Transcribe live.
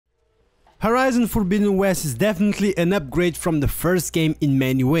Horizon Forbidden West is definitely an upgrade from the first game in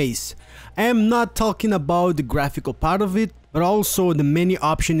many ways. I am not talking about the graphical part of it, but also the many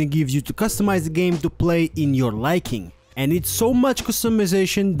options it gives you to customize the game to play in your liking. And it's so much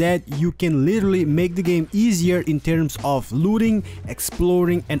customization that you can literally make the game easier in terms of looting,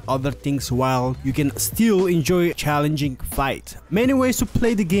 exploring and other things, while you can still enjoy a challenging fight. Many ways to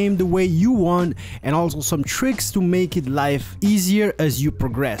play the game the way you want, and also some tricks to make it life easier as you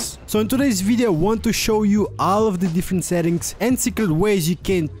progress. So in today's video I want to show you all of the different settings and secret ways you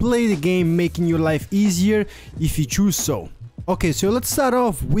can play the game, making your life easier if you choose so. Okay, so let's start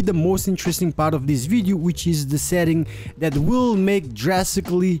off with the most interesting part of this video, which is the setting that will make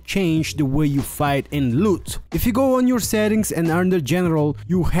drastically change the way you fight and loot. If you go on your settings and under general,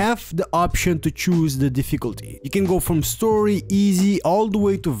 you have the option to choose the difficulty. You can go from story, easy, all the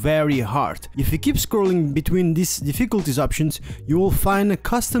way to very hard. If you keep scrolling between these difficulties options, you will find a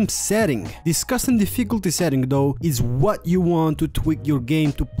custom setting. This custom difficulty setting though is what you want to tweak your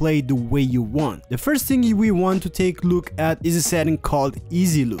game to play the way you want. The first thing we want to take a look at is a setting called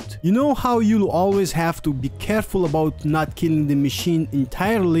easy loot. You know how you'll always have to be careful about not killing the machine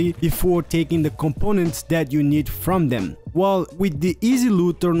entirely before taking the components that you need from them. Well, with the easy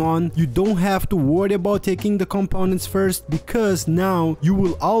loot turned on, you don't have to worry about taking the components first, because now you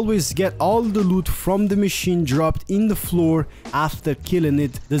will always get all the loot from the machine dropped in the floor after killing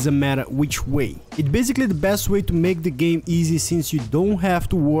it, doesn't matter which way. It's basically the best way to make the game easy, since you don't have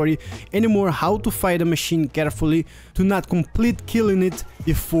to worry anymore how to fight a machine carefully to not complete killing it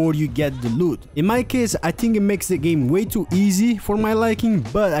before you get the loot. In my case, I think it makes the game way too easy for my liking,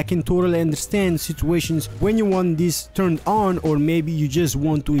 but I can totally understand situations when you want this turned on, or maybe you just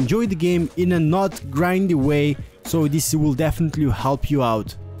want to enjoy the game in a not grindy way, so this will definitely help you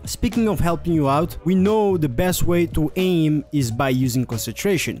out. Speaking of helping you out, we know the best way to aim is by using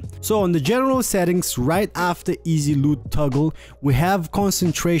concentration. So on the general settings, right after easy loot toggle, we have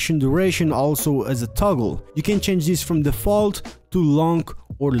concentration duration also as a toggle. You can change this from default to long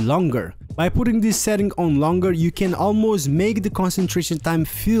or longer. By putting this setting on longer, you can almost make the concentration time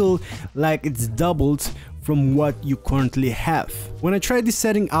feel like it's doubled from what you currently have. When I tried this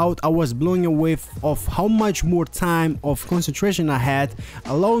setting out, I was blown away of how much more time of concentration I had,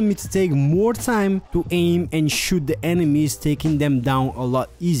 allowing me to take more time to aim and shoot the enemies, taking them down a lot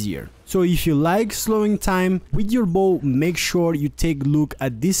easier. So if you like slowing time with your bow, make sure you take a look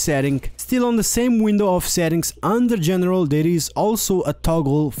at this setting. Still on the same window of settings, under general there is also a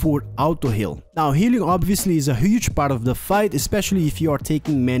toggle for auto heal. Now healing obviously is a huge part of the fight, especially if you are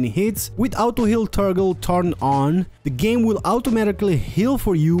taking many hits. With auto heal toggle turned on, the game will automatically heal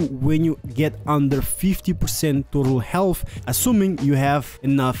for you when you get under 50% total health, assuming you have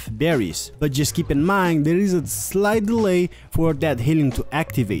enough berries. But just keep in mind, there is a slight delay for that healing to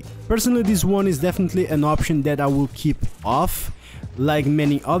activate. Personally, this one is definitely an option that I will keep off, like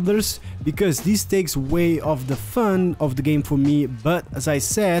many others, because this takes away of the fun of the game for me. But as I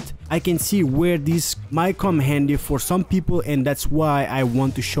said, I can see where this might come handy for some people, and that's why I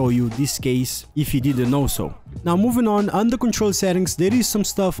want to show you this case if you didn't know so. Now moving on, under control settings, there is some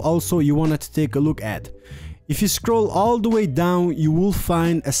stuff also you wanted to take a look at. If you scroll all the way down, you will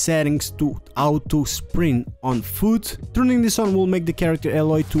find a settings to auto sprint on foot. Turning this on will make the character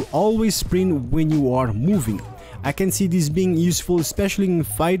Aloy to always sprint when you are moving. I can see this being useful, especially in a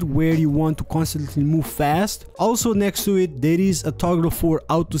fight where you want to constantly move fast. Also next to it, there is a toggle for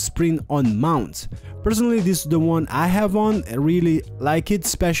auto sprint on mounts. Personally, this is the one I have on. I really like it,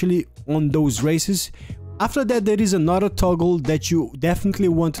 especially on those races. After that, there is another toggle that you definitely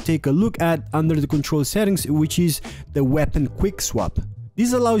want to take a look at under the control settings, which is the weapon quick swap.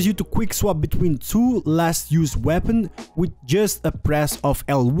 This allows you to quick swap between two last used weapons with just a press of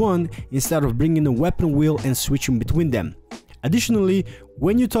L1 instead of bringing a weapon wheel and switching between them. Additionally,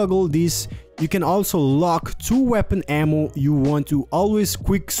 when you toggle this, you can also lock two weapon ammo. You want to always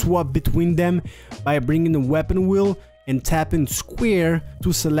quick swap between them by bringing the weapon wheel and tapping square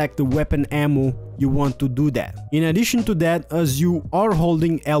to select the weapon ammo you want to do that. In addition to that, as you are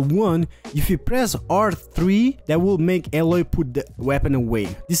holding L1, if you press R3, that will make Aloy put the weapon away.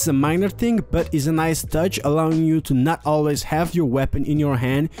 This is a minor thing, but is a nice touch, allowing you to not always have your weapon in your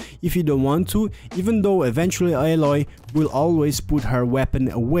hand if you don't want to, even though eventually Aloy will always put her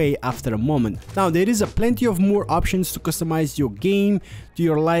weapon away after a moment. Now there is plenty of more options to customize your game to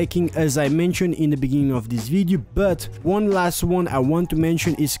your liking, as I mentioned in the beginning of this video, but one last one I want to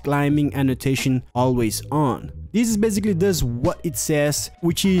mention is climbing annotation always on. This basically does what it says,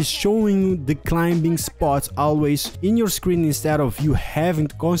 which is showing the climbing spots always in your screen instead of you having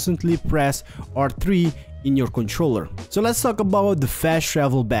to constantly press R3 in your controller. So let's talk about the fast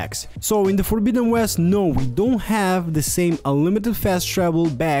travel bags. So in the Forbidden West, no, we don't have the same unlimited fast travel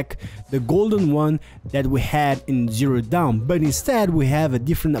bag, the golden one that we had in Zero Dawn, but instead we have a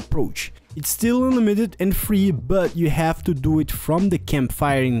different approach. It's still unlimited and free, but you have to do it from the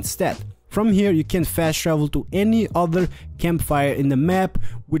campfire instead. From here you can fast travel to any other campfire in the map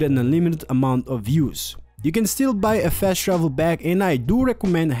with an unlimited amount of use. You can still buy a fast travel bag, and I do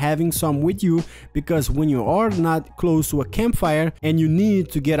recommend having some with you, because when you are not close to a campfire and you need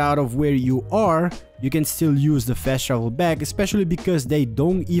to get out of where you are, you can still use the fast travel bag, especially because they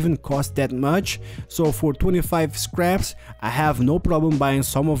don't even cost that much. So for 25 scraps, I have no problem buying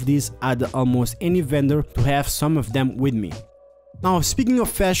some of these at almost any vendor to have some of them with me. Now, speaking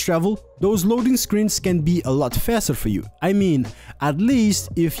of fast travel, those loading screens can be a lot faster for you. I mean, at least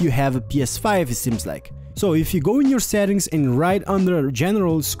if you have a PS5, it seems like. So if you go in your settings and right under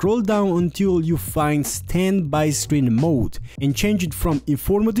general, scroll down until you find standby screen mode and change it from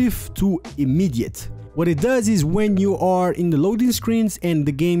informative to immediate. What it does is when you are in the loading screens and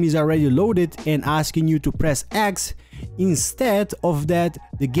the game is already loaded and asking you to press X, instead of that,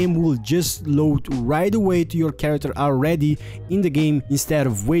 the game will just load right away to your character already in the game instead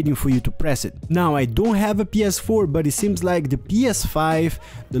of waiting for you to press it. Now, I don't have a PS4, but it seems like the PS5,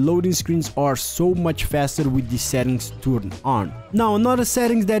 the loading screens are so much faster with these settings turned on. Now, another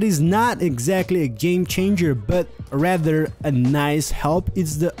setting that is not exactly a game changer, but rather a nice help,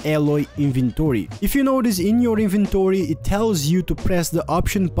 is the alloy inventory. If you notice in your inventory, it tells you to press the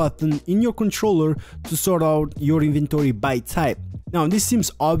option button in your controller to sort out your inventory by type. Now, this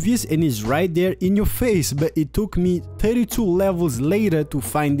seems obvious and is right there in your face, but it took me 32 levels later to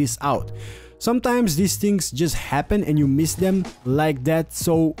find this out. Sometimes these things just happen and you miss them like that,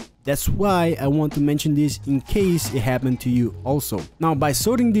 so that's why I want to mention this in case it happened to you also. Now, by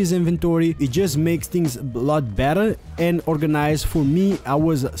sorting this inventory, it just makes things a lot better and organized. For me, I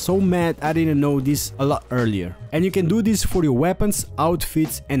was so mad I didn't know this a lot earlier. And you can do this for your weapons,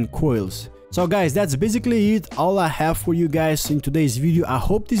 outfits and coils. So guys, that's basically it, all I have for you guys in today's video. I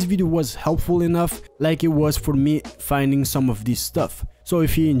hope this video was helpful enough like it was for me finding some of this stuff. So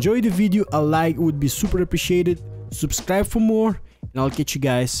if you enjoyed the video, a like would be super appreciated. Subscribe for more, and I'll catch you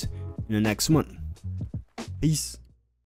guys in the next one. Peace.